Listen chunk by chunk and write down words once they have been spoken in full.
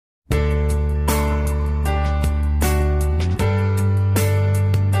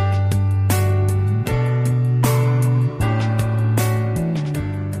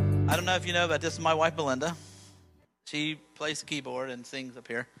if you know, but this is my wife, Belinda. She plays the keyboard and sings up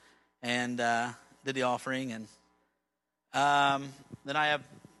here, and did the offering. And then I have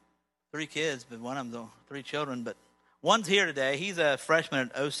 3 kids, but one of them, 3 children. But one's here today. He's a freshman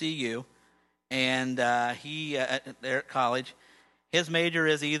at OCU, and they're at college. His major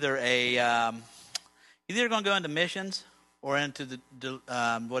is either he's either going to go into missions or into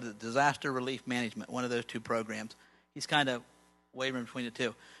the disaster relief management, one of those 2 programs. He's kind of wavering between the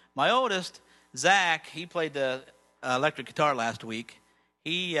 2. My oldest, Zach, he played the electric guitar last week.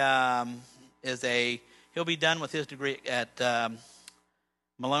 He'll be done with his degree at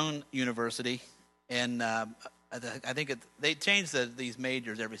Malone University, and I think they change these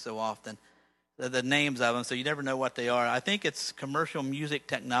majors every so often, the names of them, so you never know what they are. I think it's commercial music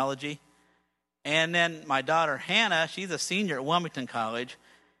technology. And then my daughter, Hannah, she's a senior at Wilmington College,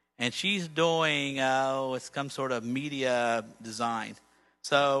 and she's doing it's some sort of media design.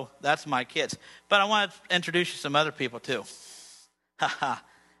 So that's my kids. But I want to introduce you to some other people, too.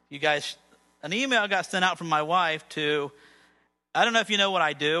 You guys, an email got sent out from my wife to, I don't know if you know what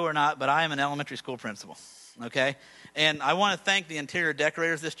I do or not, but I am an elementary school principal, okay? And I want to thank the interior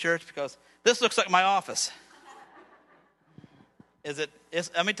decorators of this church because this looks like my office. Let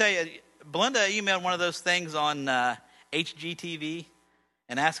me tell you, Belinda emailed one of those things on HGTV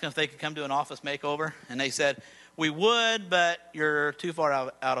and asked them if they could come do an office makeover. And they said, we would, but you're too far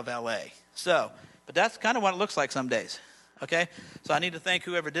out of L.A. But that's kind of what it looks like some days, okay? So I need to thank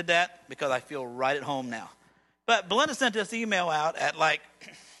whoever did that because I feel right at home now. But Belinda sent this email out at like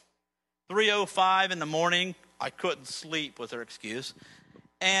 3:05 in the morning. I couldn't sleep was her excuse.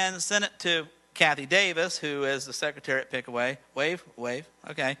 And sent it to Kathy Davis, who is the secretary at Pickaway. Wave,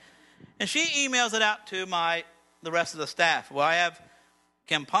 okay. And she emails it out to the rest of the staff. Well, I have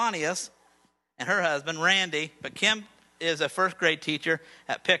Kim Pontius and her husband, Randy. But Kim is a first grade teacher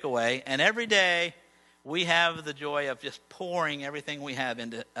at Pickaway. And every day we have the joy of just pouring everything we have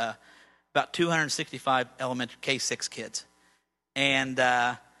into about 265 elementary K-6 kids. And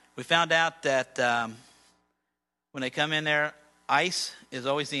we found out that when they come in there, ice is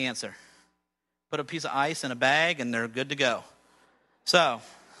always the answer. Put a piece of ice in a bag and they're good to go. So...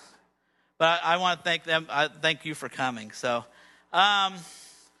 But I want to thank them. I thank you for coming. So,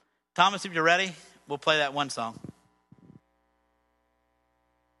 Thomas, if you're ready, we'll play that one song.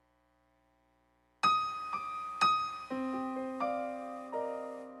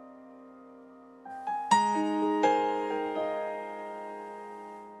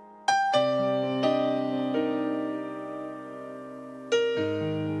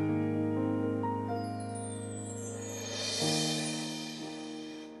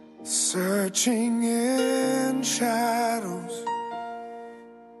 Searching in shadows,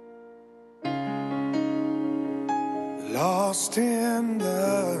 lost in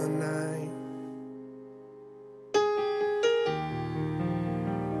the night,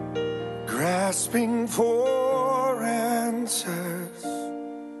 grasping for answers.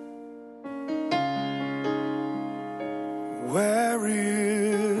 Where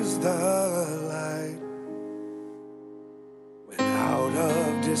is the light? When out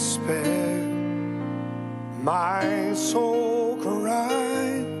of despair my soul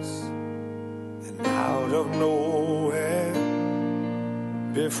cries, and out of nowhere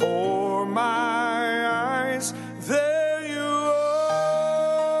before my eyes there you are,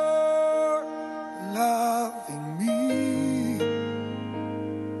 loving me.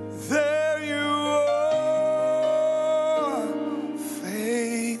 There you are,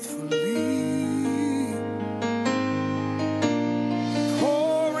 faithfully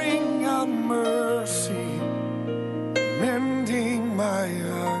pouring out mercy, mending my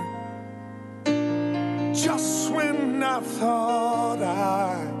heart. Just when I thought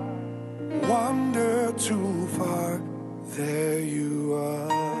I wandered too far, there you are.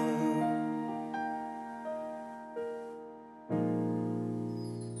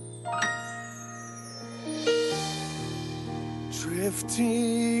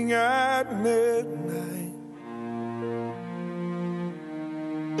 Drifting at midnight,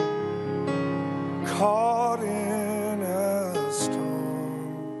 caught in a storm,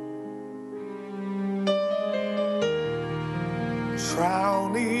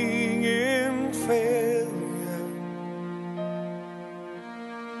 drowning in failure,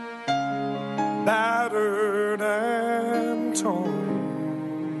 battered and torn.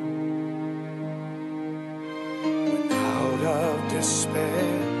 Out of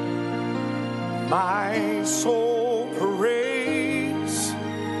despair, my soul parades.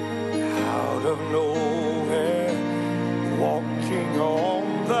 Out of nowhere, walking on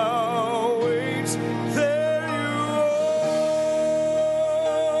the waves. There you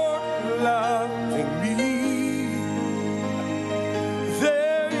are,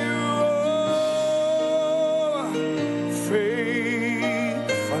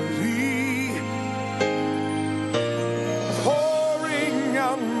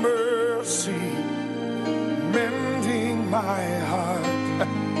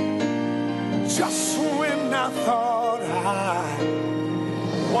 thought I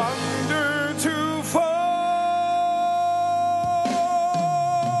wandered too far.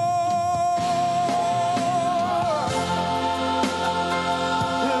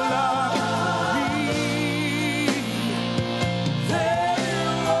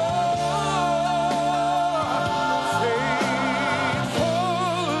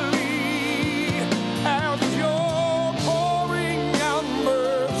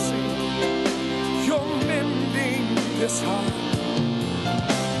 This heart,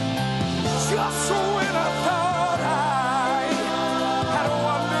 just when I thought I had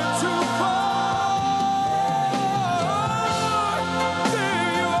wandered too far,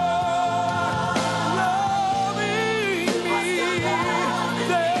 there you are, loving me. There you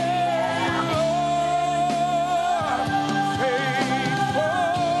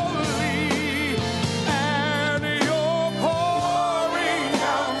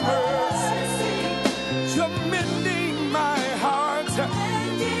are,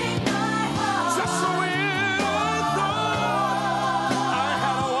 faithfully, and you're pouring out mercy. You're mending my heart, just when I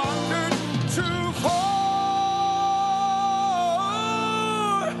thought I had wandered too far.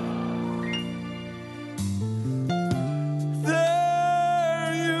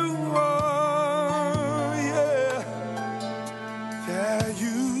 There you are, yeah. There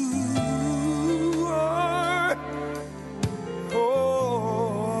you are.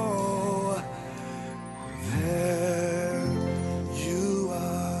 Oh, there you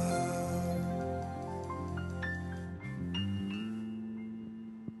are.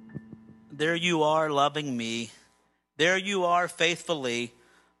 There you are, loving me. There you are, faithfully,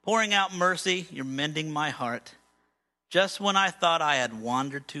 pouring out mercy. You're mending my heart. Just when I thought I had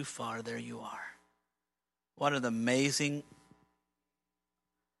wandered too far, there you are. What an amazing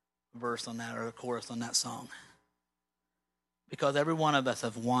verse on that, or a chorus on that song. Because every one of us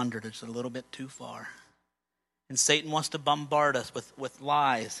have wandered just a little bit too far. And Satan wants to bombard us with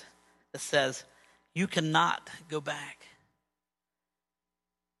lies that says, you cannot go back.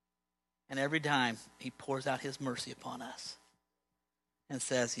 And every time he pours out his mercy upon us and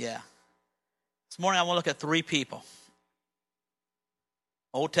says, yeah. This morning I want to look at three people.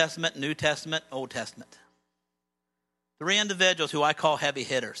 Old Testament, New Testament, Old Testament. Three individuals who I call heavy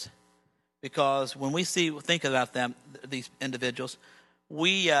hitters. Because when we think about them, these individuals,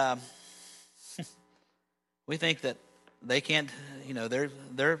 we think that they can't,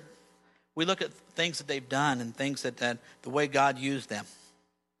 we look at things that they've done and things that the way God used them.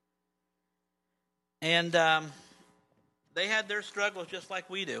 And they had their struggles just like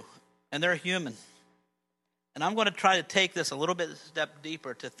we do. And they're human. And I'm going to try to take this a little bit step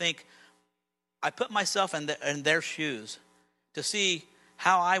deeper to think, I put myself in their shoes to see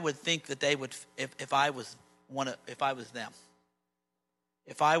how I would think that they would, if I was them.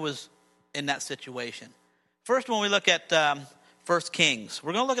 If I was in that situation. First, when we look at 1 Kings,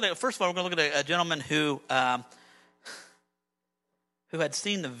 we're going to look at first of all, we're going to look at a gentleman who had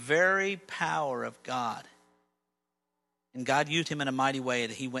seen the very power of God. And God used him in a mighty way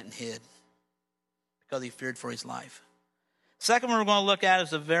that he went and hid because he feared for his life. Second one we're going to look at is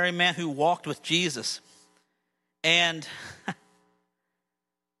the very man who walked with Jesus and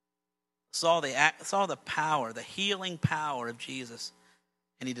saw the power, the healing power of Jesus,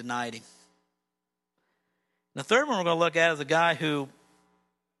 and he denied him. And the third one we're going to look at is a guy who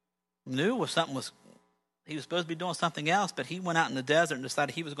knew he was supposed to be doing something else, but he went out in the desert and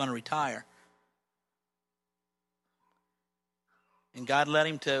decided he was going to retire. And God led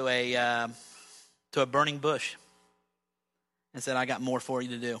him to a burning bush and said, I got more for you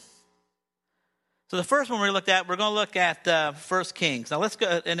to do. So the first one we're going to look at 1 Kings. Now let's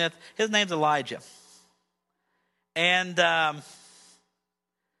go, and his name's Elijah. And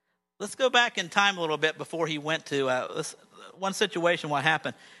let's go back in time a little bit before he went to one situation, what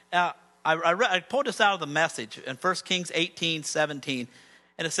happened. Now, I pulled this out of the Message in 1 Kings 18:17.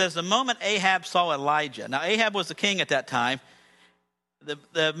 And it says, the moment Ahab saw Elijah. Now, Ahab was the king at that time.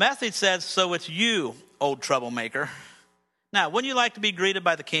 The Message says, so it's you, old troublemaker. Now, wouldn't you like to be greeted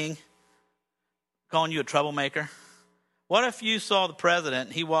by the king calling you a troublemaker? What if you saw the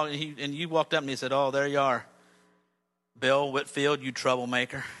president and you walked up and he said, oh, there you are, Bill Whitfield, you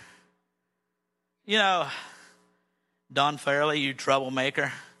troublemaker. You know, Don Fairley, you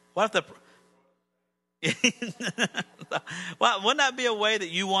troublemaker. What if well, wouldn't that be a way that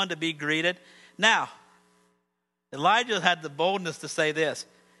you wanted to be greeted? Now, Elijah had the boldness to say this.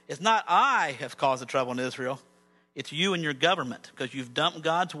 It's not I have caused the trouble in Israel. It's you and your government, because you've dumped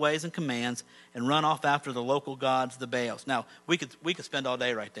God's ways and commands and run off after the local gods, the Baals. Now, we could spend all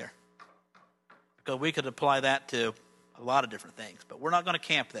day right there, because we could apply that to a lot of different things, but we're not going to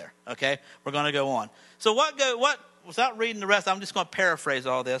camp there, okay? We're going to go on. So without reading the rest, I'm just going to paraphrase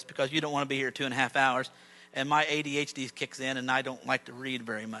all this because you don't want to be here 2.5 hours, and my ADHD kicks in, and I don't like to read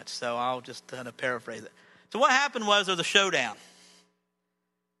very much, so I'll just kind of paraphrase it. So what happened was there was a showdown,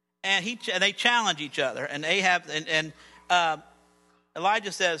 and they challenge each other, and Ahab and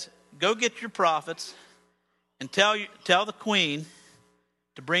Elijah says, "Go get your prophets and tell the queen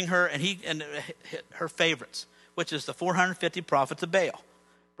to bring her and her favorites, which is the 450 prophets of Baal.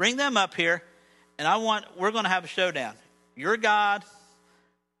 Bring them up here, and we're going to have a showdown. Your God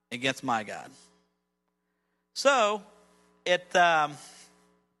against my God." So they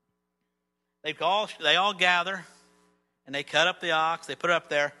all gather, and they cut up the ox. They put it up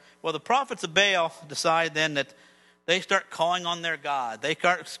there. Well, the prophets of Baal decide then that they start calling on their God. They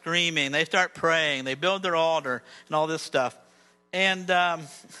start screaming. They start praying. They build their altar and all this stuff. And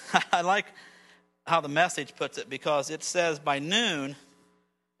I like how the Message puts it, because it says by noon,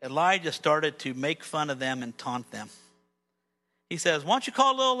 Elijah started to make fun of them and taunt them. He says, "Why don't you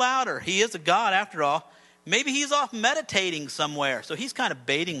call a little louder? He is a God after all. Maybe he's off meditating somewhere." So he's kind of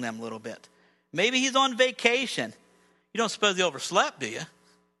baiting them a little bit. Maybe he's on vacation. You don't suppose he overslept, do you?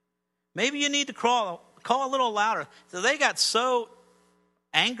 Maybe you need to call a little louder. So they got so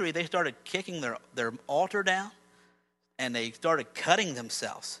angry, they started kicking their altar down, and they started cutting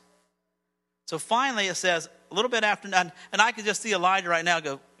themselves. So finally it says, a little bit after, and I can just see Elijah right now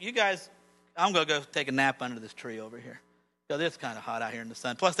go, "You guys, I'm going to go take a nap under this tree over here, because it's kind of hot out here in the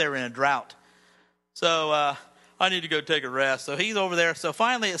sun. Plus they were in a drought. So I need to go take a rest." So he's over there. So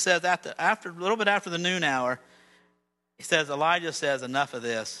finally it says, after a little bit after the noon hour, Elijah says, "Enough of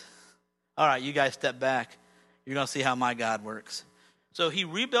this. All right, you guys step back. You're going to see how my God works." So he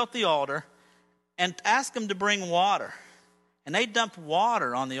rebuilt the altar and asked them to bring water. And they dumped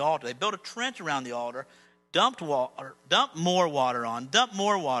water on the altar. They built a trench around the altar, dumped more water on.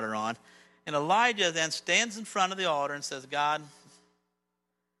 And Elijah then stands in front of the altar and says, "God,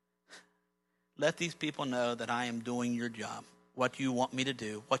 let these people know that I am doing your job, what you want me to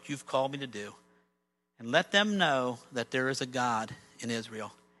do, what you've called me to do. And let them know that there is a God in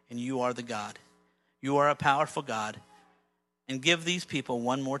Israel, and you are the God. You are a powerful God. And give these people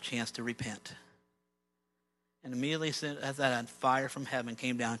one more chance to repent." And immediately, as that fire from heaven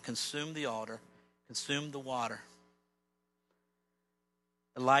came down, consumed the altar, consumed the water,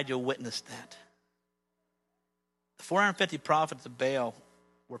 Elijah witnessed that. The 450 prophets of Baal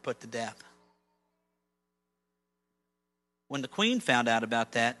were put to death. When the queen found out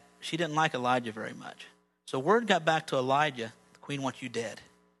about that, she didn't like Elijah very much. So word got back to Elijah, "The queen wants you dead.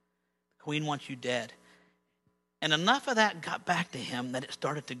 The queen wants you dead." And enough of that got back to him that it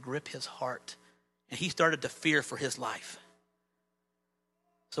started to grip his heart. And he started to fear for his life.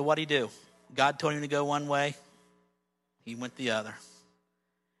 So what did he do? God told him to go one way. He went the other.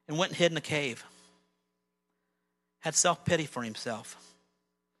 And went and hid in a cave. Had self-pity for himself.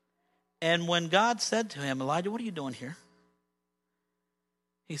 And when God said to him, "Elijah, what are you doing here?"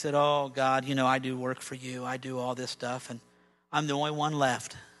 He said, "Oh, God, I do work for you. I do all this stuff. And I'm the only one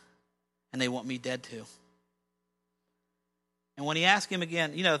left. And they want me dead too." And when he asked him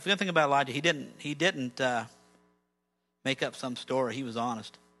again, the good thing about Elijah, he didn't make up some story. He was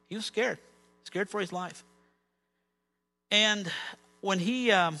honest. He was scared for his life. And when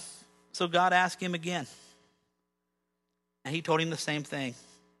so God asked him again, and he told him the same thing.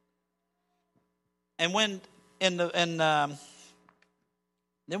 And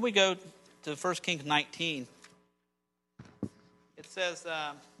then we go to 1 Kings 19. It says,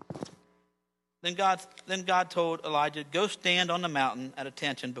 Then God told Elijah, "Go stand on the mountain at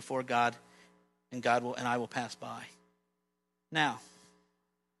attention before God, and I will pass by." Now,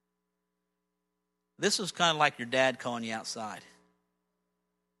 this is kind of like your dad calling you outside,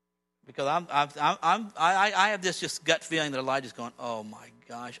 because I have this just gut feeling that Elijah's going, "Oh my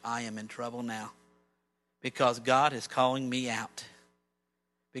gosh, I am in trouble now, because God is calling me out,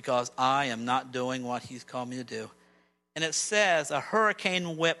 because I am not doing what He's called me to do." And it says, a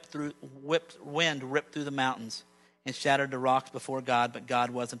hurricane wind ripped through the mountains and shattered the rocks before God, but God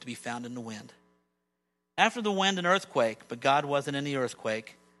wasn't to be found in the wind. After the wind, an earthquake, but God wasn't in the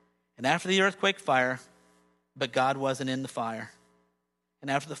earthquake. And after the earthquake, fire, but God wasn't in the fire. And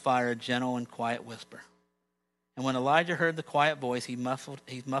after the fire, a gentle and quiet whisper. And when Elijah heard the quiet voice, he muffled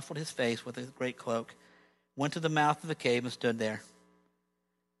his face with a great cloak, went to the mouth of the cave and stood there.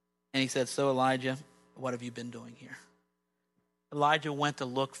 And he said, "So Elijah, what have you been doing here?" Elijah went to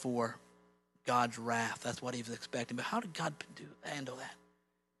look for God's wrath. That's what he was expecting. But how did God handle that?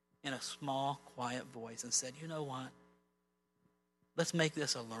 In a small, quiet voice, and said, "You know what? Let's make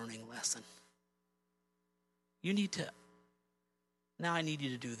this a learning lesson. You need to Now I need you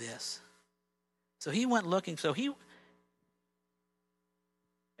to do this. So he went looking.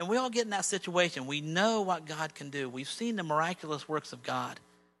 And we all get in that situation. We know what God can do. We've seen the miraculous works of God.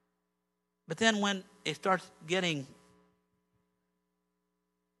 But then when it starts getting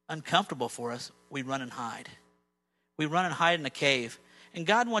uncomfortable for us, we run and hide. We run and hide in a cave. And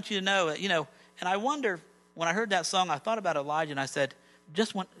God wants you to know, and I wonder, when I heard that song, I thought about Elijah, and I said,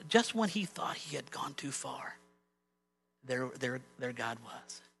 just when he thought he had gone too far, there God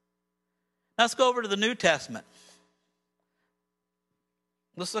was. Now let's go over to the New Testament.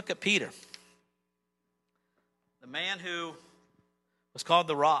 Let's look at Peter, the man who was called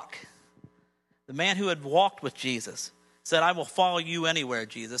the Rock, the man who had walked with Jesus, said, I will follow you anywhere,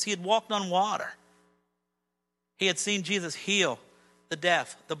 Jesus. He had walked on water. He had seen Jesus heal the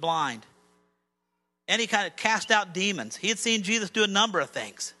deaf, the blind, and he kind of cast out demons. He had seen Jesus do a number of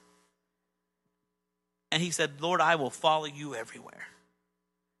things. And he said, Lord, I will follow you everywhere.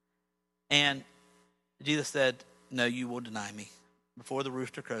 And Jesus said, no, you will deny me. Before the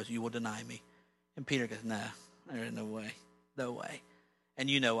rooster crows, you will deny me. And Peter goes, no, there's no way, no way. And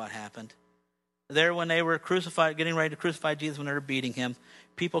you know what happened. There when they were crucified, getting ready to crucify Jesus, when they were beating him,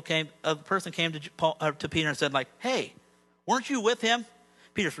 a person came to Peter and said, like, hey, weren't you with him?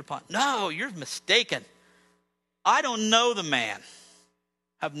 Peter's reply, no, you're mistaken. I don't know the man.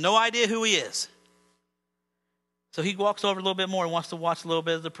 I have no idea who he is. So he walks over a little bit more and wants to watch a little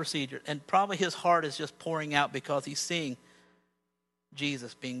bit of the procedure. And probably his heart is just pouring out because he's seeing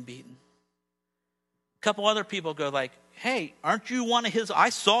Jesus being beaten. A couple other people go like, hey, aren't you one of his? I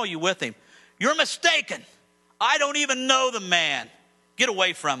saw you with him. You're mistaken. I don't even know the man. Get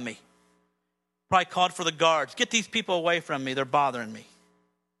away from me. Probably called for the guards. Get these people away from me. They're bothering me.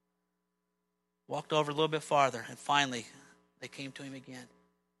 Walked over a little bit farther, and finally they came to him again.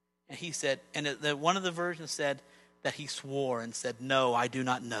 And he said, and one of the versions said that he swore and said, no, I do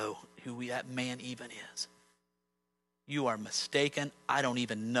not know who that man even is. You are mistaken. I don't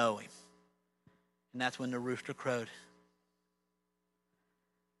even know him. And that's when the rooster crowed.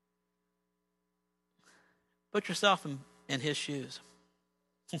 Put yourself in his shoes.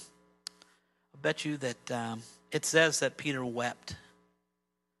 I bet you that it says that Peter wept.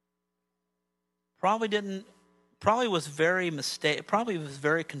 Probably was very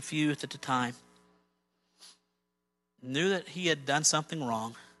confused at the time. Knew that he had done something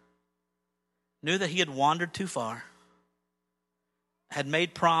wrong. Knew that he had wandered too far. Had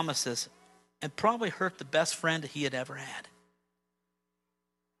made promises and probably hurt the best friend he had ever had.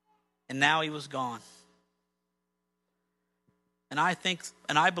 And now he was gone. And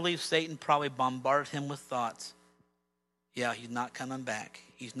I believe Satan probably bombarded him with thoughts. Yeah, he's not coming back.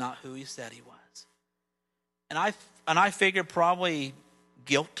 He's not who he said he was. And I figured probably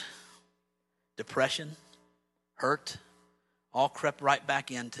guilt, depression, hurt, all crept right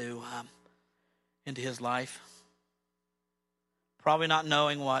back into his life. Probably not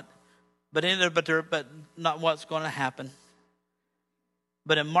knowing what, but not what's going to happen.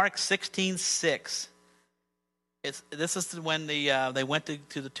 But in Mark 16:6, this is when they went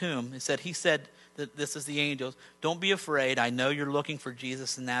to the tomb. He said that this is the angels. Don't be afraid. I know you're looking for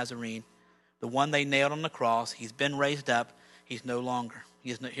Jesus the Nazarene, the one they nailed on the cross. He's been raised up. He's no longer.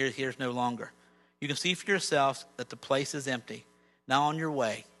 Here's no longer. You can see for yourselves that the place is empty. Now on your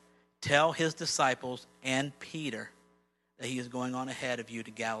way, tell his disciples and Peter that he is going on ahead of you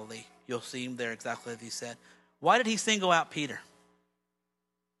to Galilee. You'll see him there exactly as he said. Why did he single out Peter?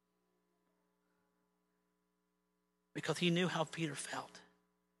 Because he knew how Peter felt.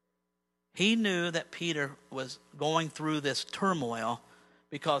 He knew that Peter was going through this turmoil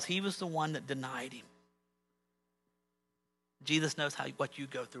because he was the one that denied him. Jesus knows what you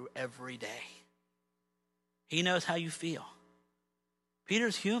go through every day. He knows how you feel.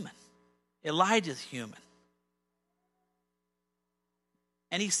 Peter's human. Elijah's human.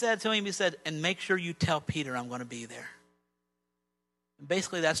 And he said to him, and make sure you tell Peter I'm going to be there. And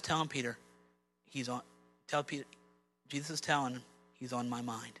basically that's telling Peter, tell Peter, Jesus is telling him, he's on my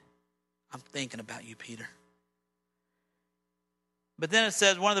mind. I'm thinking about you, Peter. But then it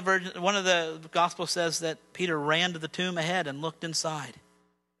says, one of the Gospels says that Peter ran to the tomb ahead and looked inside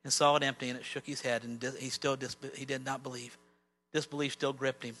and saw it empty, and it shook his head, and he did not believe. Disbelief still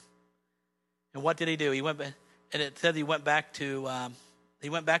gripped him. And what did he do? And it said he went back to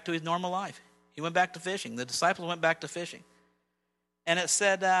his normal life. He went back to fishing. The disciples went back to fishing. And it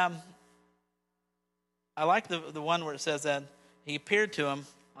said, I like the one where it says that he appeared to him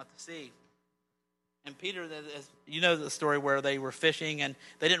at the sea. And Peter, you know the story where they were fishing and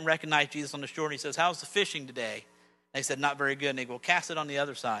they didn't recognize Jesus on the shore. And he says, how's the fishing today? And they said, not very good. And they go, cast it on the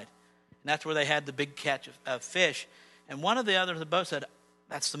other side. And that's where they had the big catch of fish. And one of the others in the boat said,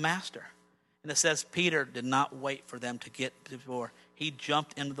 that's the master. And it says Peter did not wait for them to get to the shore. He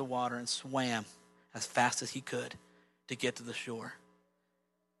jumped into the water and swam as fast as he could to get to the shore.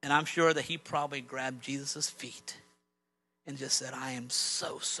 And I'm sure that he probably grabbed Jesus' feet and just said, I am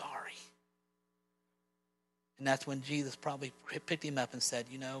so sorry. And that's when Jesus probably picked him up and said,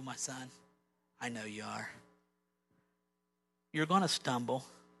 you know, my son, I know you are. You're going to stumble.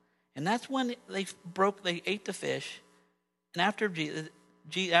 And that's when they ate the fish. And after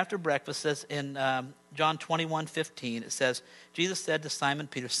breakfast, says in John 21:15, it says, Jesus said to Simon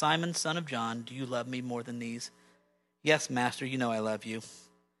Peter, Simon, son of John, do you love me more than these? Yes, master, you know I love you.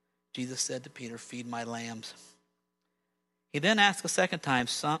 Jesus said to Peter, feed my lambs. He then asked a second time,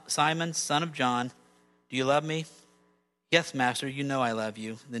 Simon, son of John, do you love me? Yes, master, you know I love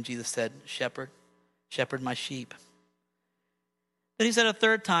you. Then Jesus said, shepherd my sheep. Then he said a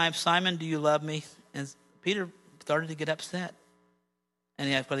third time, Simon, do you love me? And Peter started to get upset. And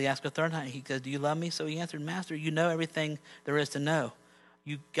he asked a third time, he says, do you love me? So he answered, Master, you know everything there is to know.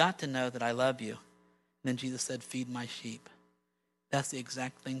 You got to know that I love you. And then Jesus said, feed my sheep. That's the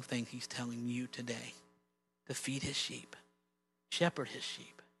exact same thing he's telling you today, to feed his sheep, shepherd his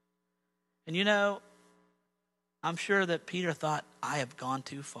sheep. And you know, I'm sure that Peter thought, I have gone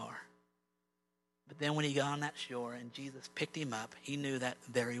too far. But then when he got on that shore and Jesus picked him up, he knew that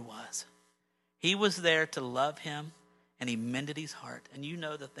there he was. He was there to love him, and he mended his heart. And you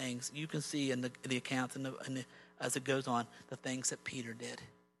know the things, you can see in the accounts as it goes on, the things that Peter did.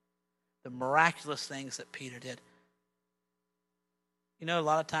 The miraculous things that Peter did. You know, a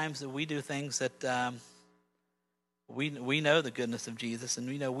lot of times that we do things that we know the goodness of Jesus, and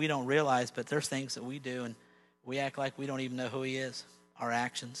we don't realize, but there's things that we do, and we act like we don't even know who he is. Our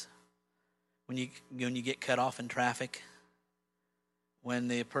actions. When you get cut off in traffic, when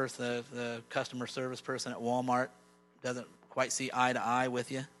the customer service person at Walmart doesn't quite see eye to eye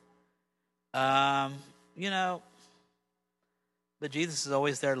with you, you know, but Jesus is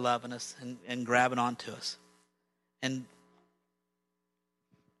always there loving us and grabbing onto us. And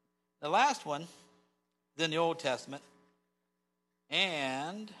the last one is in the Old Testament,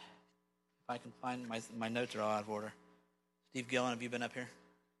 and if I can find my notes are all out of order. Steve Gillen, have you been up here?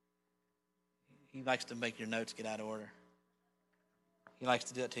 He likes to make your notes get out of order. He likes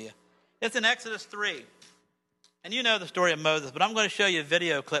to do it to you. It's in Exodus 3. And you know the story of Moses, but I'm going to show you a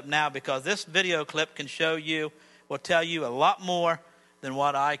video clip now because this video clip will tell you a lot more than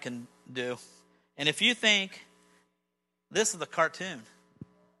what I can do. And if you think this is a cartoon,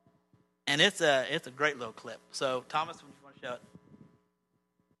 and it's a great little clip. So Thomas, would you want to show it?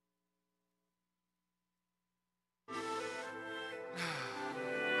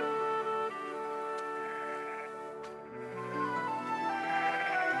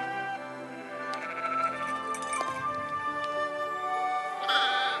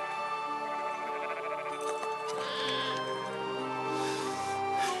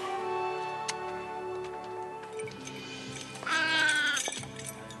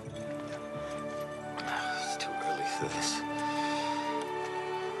 It's too early for this.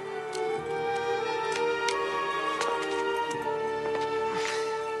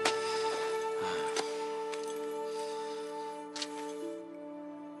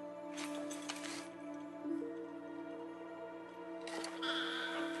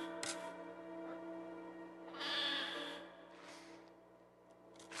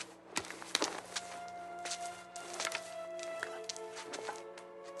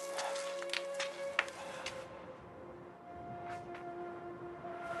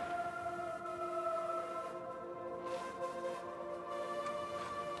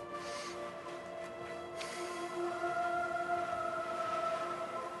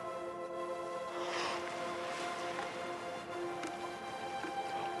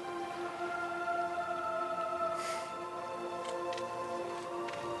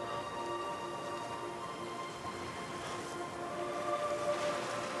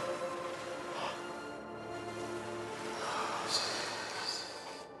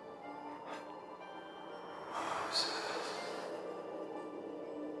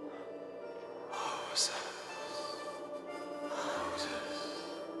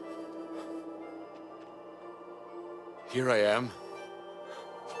 Here I am.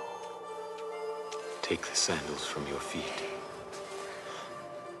 Take the sandals from your feet.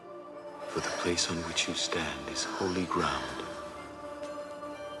 For the place on which you stand is holy ground.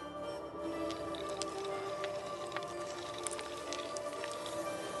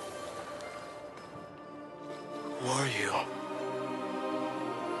 Who are you?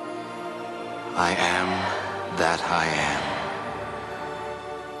 I am that I am.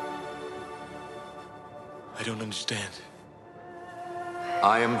 I don't understand.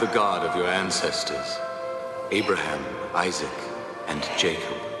 I am the God of your ancestors, Abraham, Isaac, and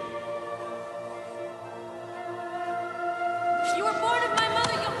Jacob. You were born of my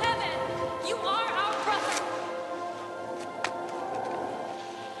mother, Yocheved. You are our brother.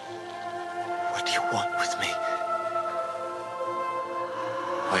 What do you want with me?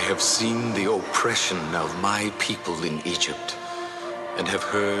 I have seen the oppression of my people in Egypt and have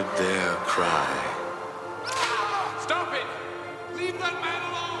heard their cry. Stop it! Leave that man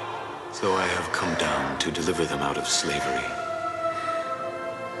alone! So I have come down to deliver them out of slavery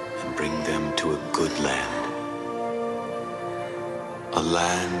and bring them to a good land. A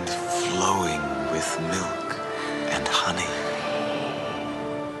land flowing with milk and honey.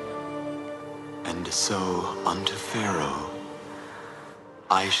 And so unto Pharaoh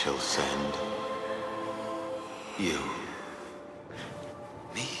I shall send you.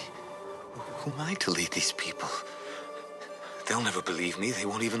 Me? Who am I to lead these people? They'll never believe me. They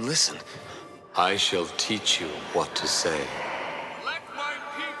won't even listen. I shall teach you what to say. Let my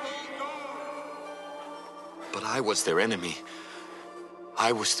people go! But I was their enemy.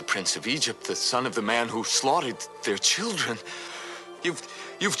 I was the prince of Egypt, the son of the man who slaughtered their children.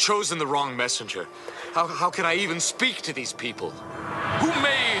 You've chosen the wrong messenger. How can I even speak to these people? Who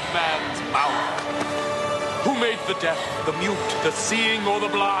made man's mouth? Who made the deaf, the mute, the seeing, or the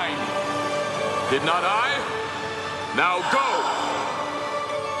blind? Did not I? Now go!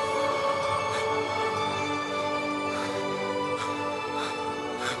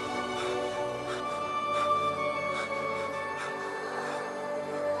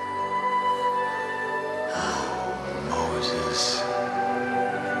 Moses,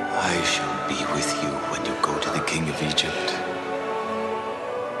 I shall be with you when you go to the king of Egypt.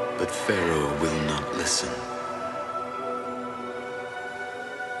 But Pharaoh will not listen.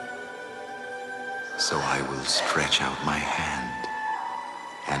 So I will stretch out my hand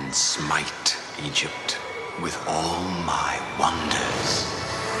and smite Egypt with all my wonders.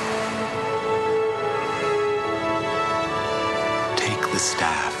 Take the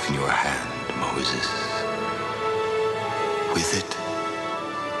staff in your hand, Moses. With it,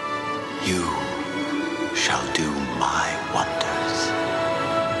 you shall do my wonders.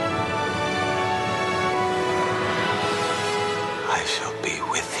 I shall be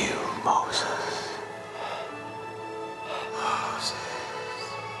with you, Moses. Moses.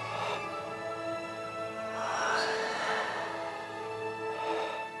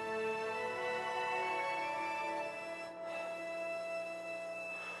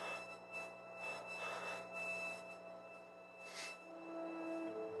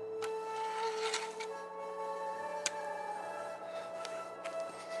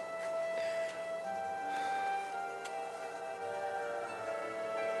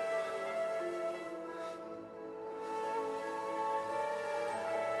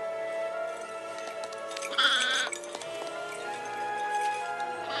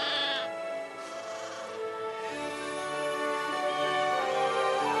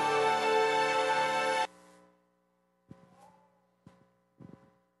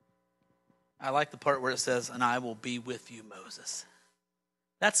 I like the part where it says, and I will be with you, Moses.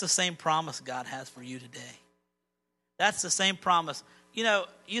 That's the same promise God has for you today. That's the same promise. You know,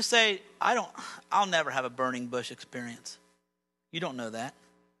 you say, I'll never have a burning bush experience. You don't know that.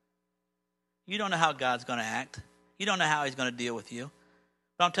 You don't know how God's going to act. You don't know how he's going to deal with you.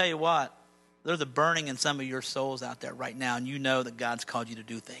 But I'll tell you what, there's a burning in some of your souls out there right now, and you know that God's called you to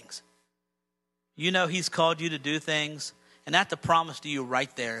do things. You know he's called you to do things, and that's a promise to you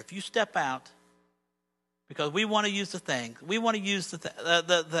right there. If you step out, because we want to use the thing. We want to use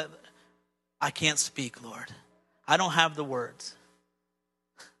the I can't speak, Lord. I don't have the words.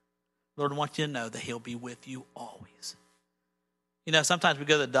 Lord wants you to know that he'll be with you always. You know, sometimes we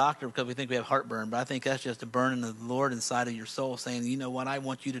go to the doctor because we think we have heartburn, but I think that's just a burning of the Lord inside of your soul saying, you know what, I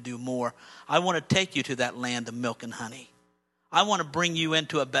want you to do more. I want to take you to that land of milk and honey. I want to bring you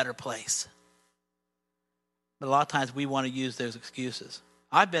into a better place. But a lot of times we want to use those excuses.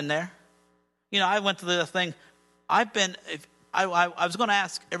 I've been there. You know, I went to the thing. I was going to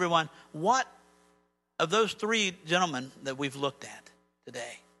ask everyone, what of those three gentlemen that we've looked at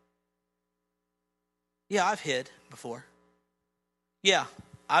today? Yeah, I've hid before. Yeah,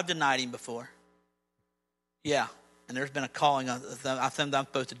 I've denied him before. Yeah, and there's been a calling on I think I'm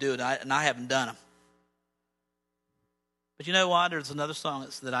supposed to do it, and I haven't done them. But you know what? There's another song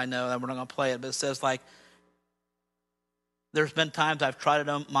that I know, and we're not going to play it, but it says like, there's been times I've tried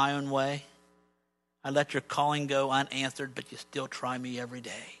it my own way. I let your calling go unanswered, but you still try me every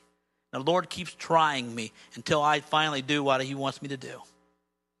day. The Lord keeps trying me until I finally do what he wants me to do.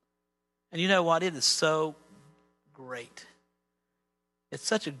 And you know what? It is so great. It's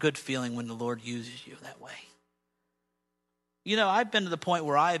such a good feeling when the Lord uses you that way. You know, I've been to the point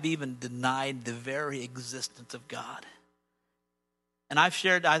where I have even denied the very existence of God. And I've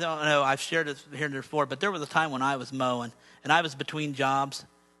shared this here before, but there was a time when I was mowing, and I was between jobs,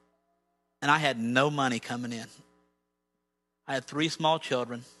 and I had no money coming in. I had 3 small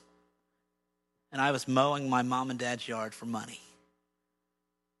children, and I was mowing my mom and dad's yard for money.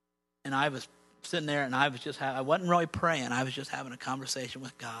 And I was sitting there, and I wasn't really praying. I was just having a conversation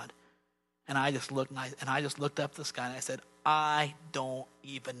with God. And I just looked, and I just looked up the sky, and I said, I don't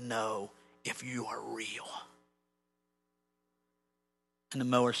even know if you are real. And the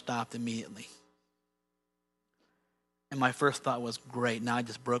mower stopped immediately. And my first thought was, great, now I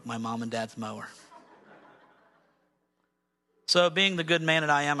just broke my mom and dad's mower. So being the good man that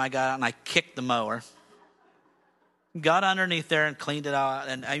I am, I got out and I kicked the mower. Got underneath there and cleaned it out.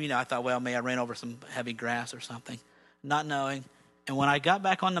 And I thought, well, maybe I ran over some heavy grass or something, not knowing. And when I got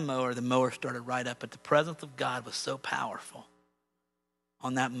back on the mower started right up. But the presence of God was so powerful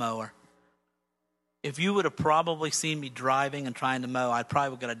on that mower. If you would have probably seen me driving and trying to mow, I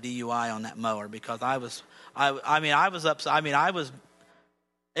probably would have got a DUI on that mower because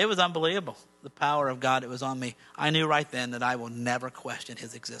it was unbelievable, the power of God that was on me. I knew right then that I will never question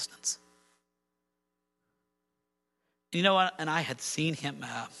his existence. You know what? And I had seen him,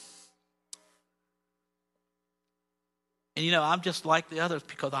 I'm just like the others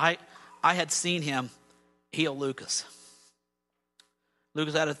because I had seen him heal Lucas.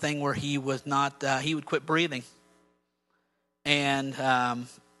 Lucas had a thing where he was not, he would quit breathing. And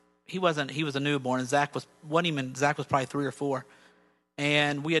he was a newborn, and Zach was probably 3 or 4.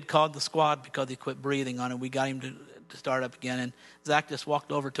 And we had called the squad because he quit breathing on him. We got him to start up again. And Zach just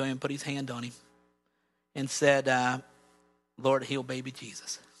walked over to him, put his hand on him, and said, Lord, heal baby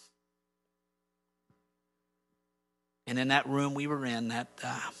Jesus. And in that room we were in, that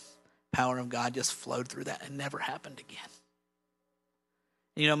power of God just flowed through that and never happened again.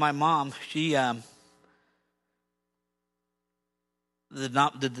 You know, my mom, she, the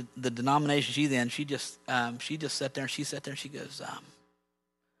denomination she's in, she just sat there and she goes,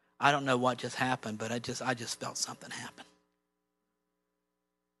 I don't know what just happened, but I just felt something happen.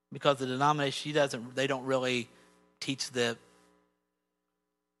 Because the denomination they don't really teach the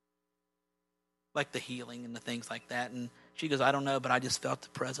healing and the things like that. And she goes, I don't know, but I just felt the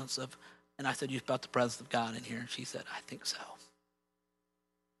presence of, and I said, you felt the presence of God in here? And she said, I think so.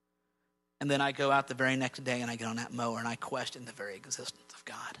 And then I go out the very next day and I get on that mower and I question the very existence of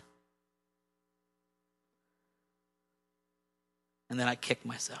God. And then I kick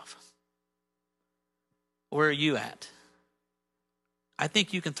myself. Where are you at? I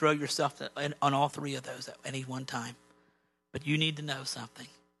think you can throw yourself on all 3 of those at any one time. But you need to know something.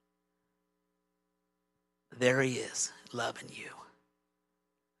 There he is, loving you.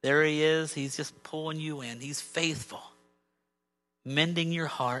 There he is. He's just pulling you in. He's faithful, mending your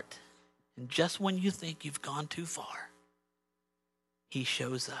heart. And just when you think you've gone too far, he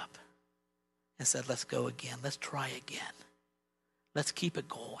shows up and said, let's go again. Let's try again. Let's keep it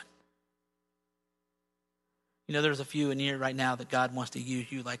going. You know, there's a few in here right now that God wants to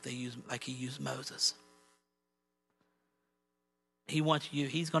use you like he used Moses. He wants you.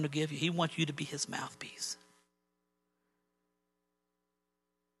 He's going to give you. He wants you to be his mouthpiece.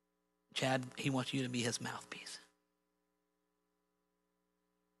 Chad, he wants you to be his mouthpiece.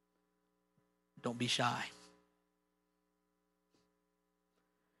 Don't be shy.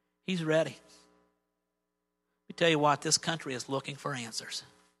 He's ready. Let me tell you what, this country is looking for answers.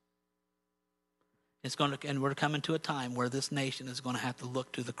 And we're coming to a time where this nation is going to have to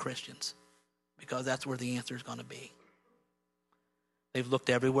look to the Christians because that's where the answer is going to be. They've looked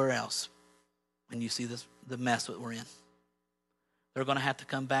everywhere else, and you see the mess that we're in. They're going to have to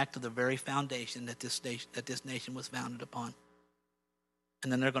come back to the very foundation that this nation was founded upon.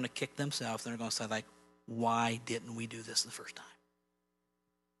 And then they're going to kick themselves, and they're going to say, why didn't we do this the first time?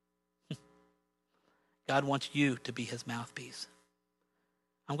 God wants you to be his mouthpiece.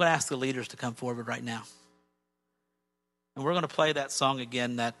 I'm going to ask the leaders to come forward right now. And we're going to play that song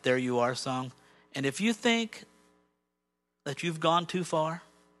again, that There You Are song. And if you think that you've gone too far,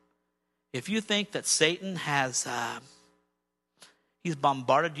 if you think that Satan has, he's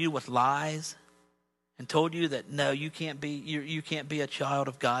bombarded you with lies and told you that, no, you can't be a child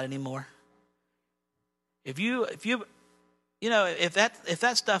of God anymore. If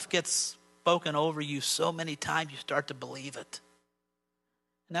that stuff gets spoken over you so many times, you start to believe it.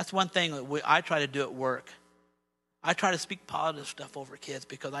 And that's one thing that I try to do at work. I try to speak positive stuff over kids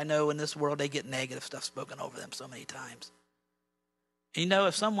because I know in this world they get negative stuff spoken over them so many times. And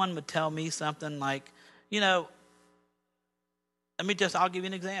if someone would tell me something like, I'll give you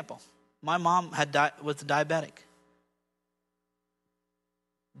an example. My mom was diabetic.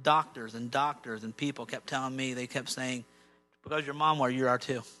 Doctors and people kept telling me, they kept saying, because your mom you are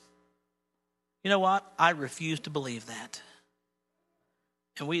too. You know what? I refuse to believe that.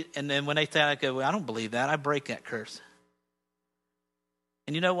 And then when they say, I go, well, I don't believe that. I break that curse.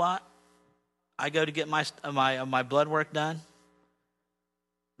 And you know what? I go to get my blood work done.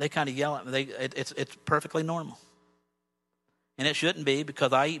 They kind of yell at me. It's perfectly normal. And it shouldn't be,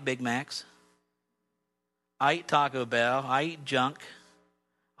 because I eat Big Macs. I eat Taco Bell. I eat junk.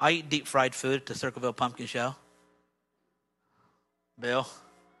 I eat deep fried food at the Circleville Pumpkin Show. Bill.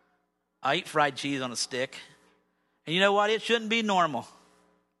 I eat fried cheese on a stick. And you know what? It shouldn't be normal.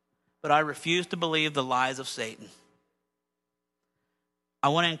 But I refuse to believe the lies of Satan. I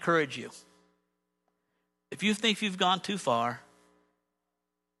want to encourage you. If you think you've gone too far,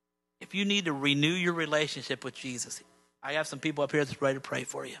 if you need to renew your relationship with Jesus, I have some people up here that's ready to pray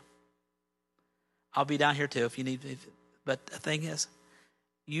for you. I'll be down here too if you need. But the thing is,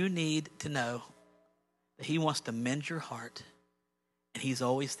 you need to know that he wants to mend your heart, and he's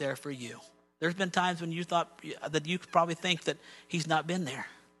always there for you. There's been times when you thought that you could probably think that he's not been there.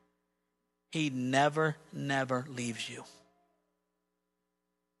 He never leaves you.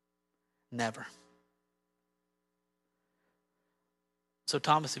 Never. So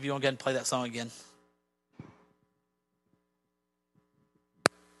Thomas, if you want to go ahead and play that song again.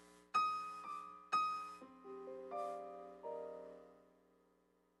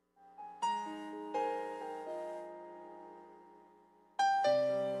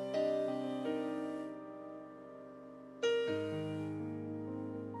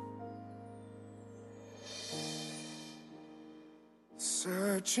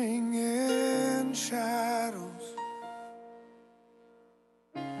 Searching in shadows,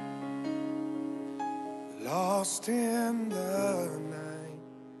 lost in the night,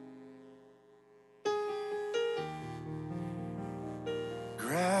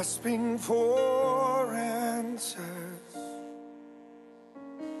 grasping for answers.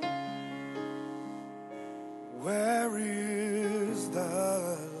 Where is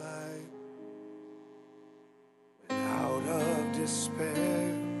the light? Out of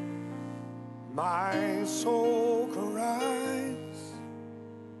despair, my soul cries,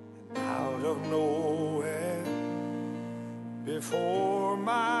 and out of nowhere, before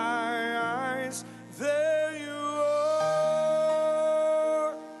my eyes, there you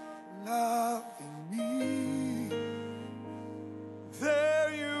are, loving me.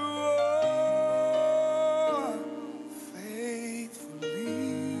 There you are, faithfully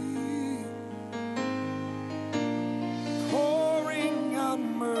pouring out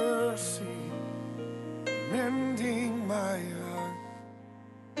mercy, mending my heart.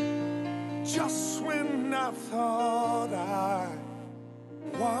 Just when I thought I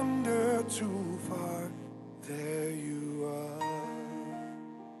wandered too far, there you are.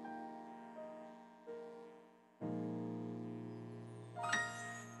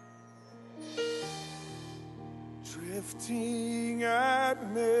 Drifting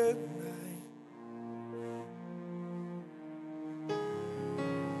at midnight,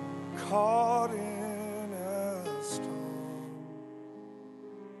 caught in a storm,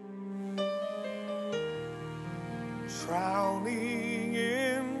 drowning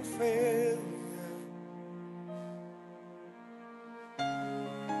in failure,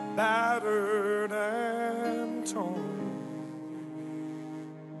 battered and torn.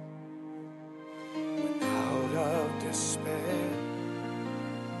 Out of despair,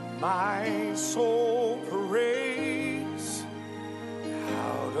 my soul prays.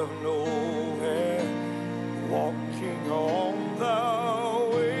 Out of nowhere, walking on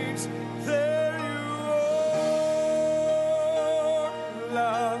the waves, there you are,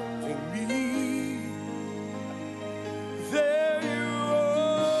 loving me. There you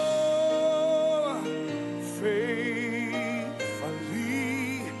are, faithfully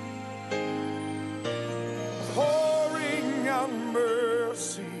pouring out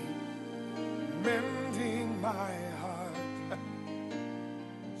mercy, mending my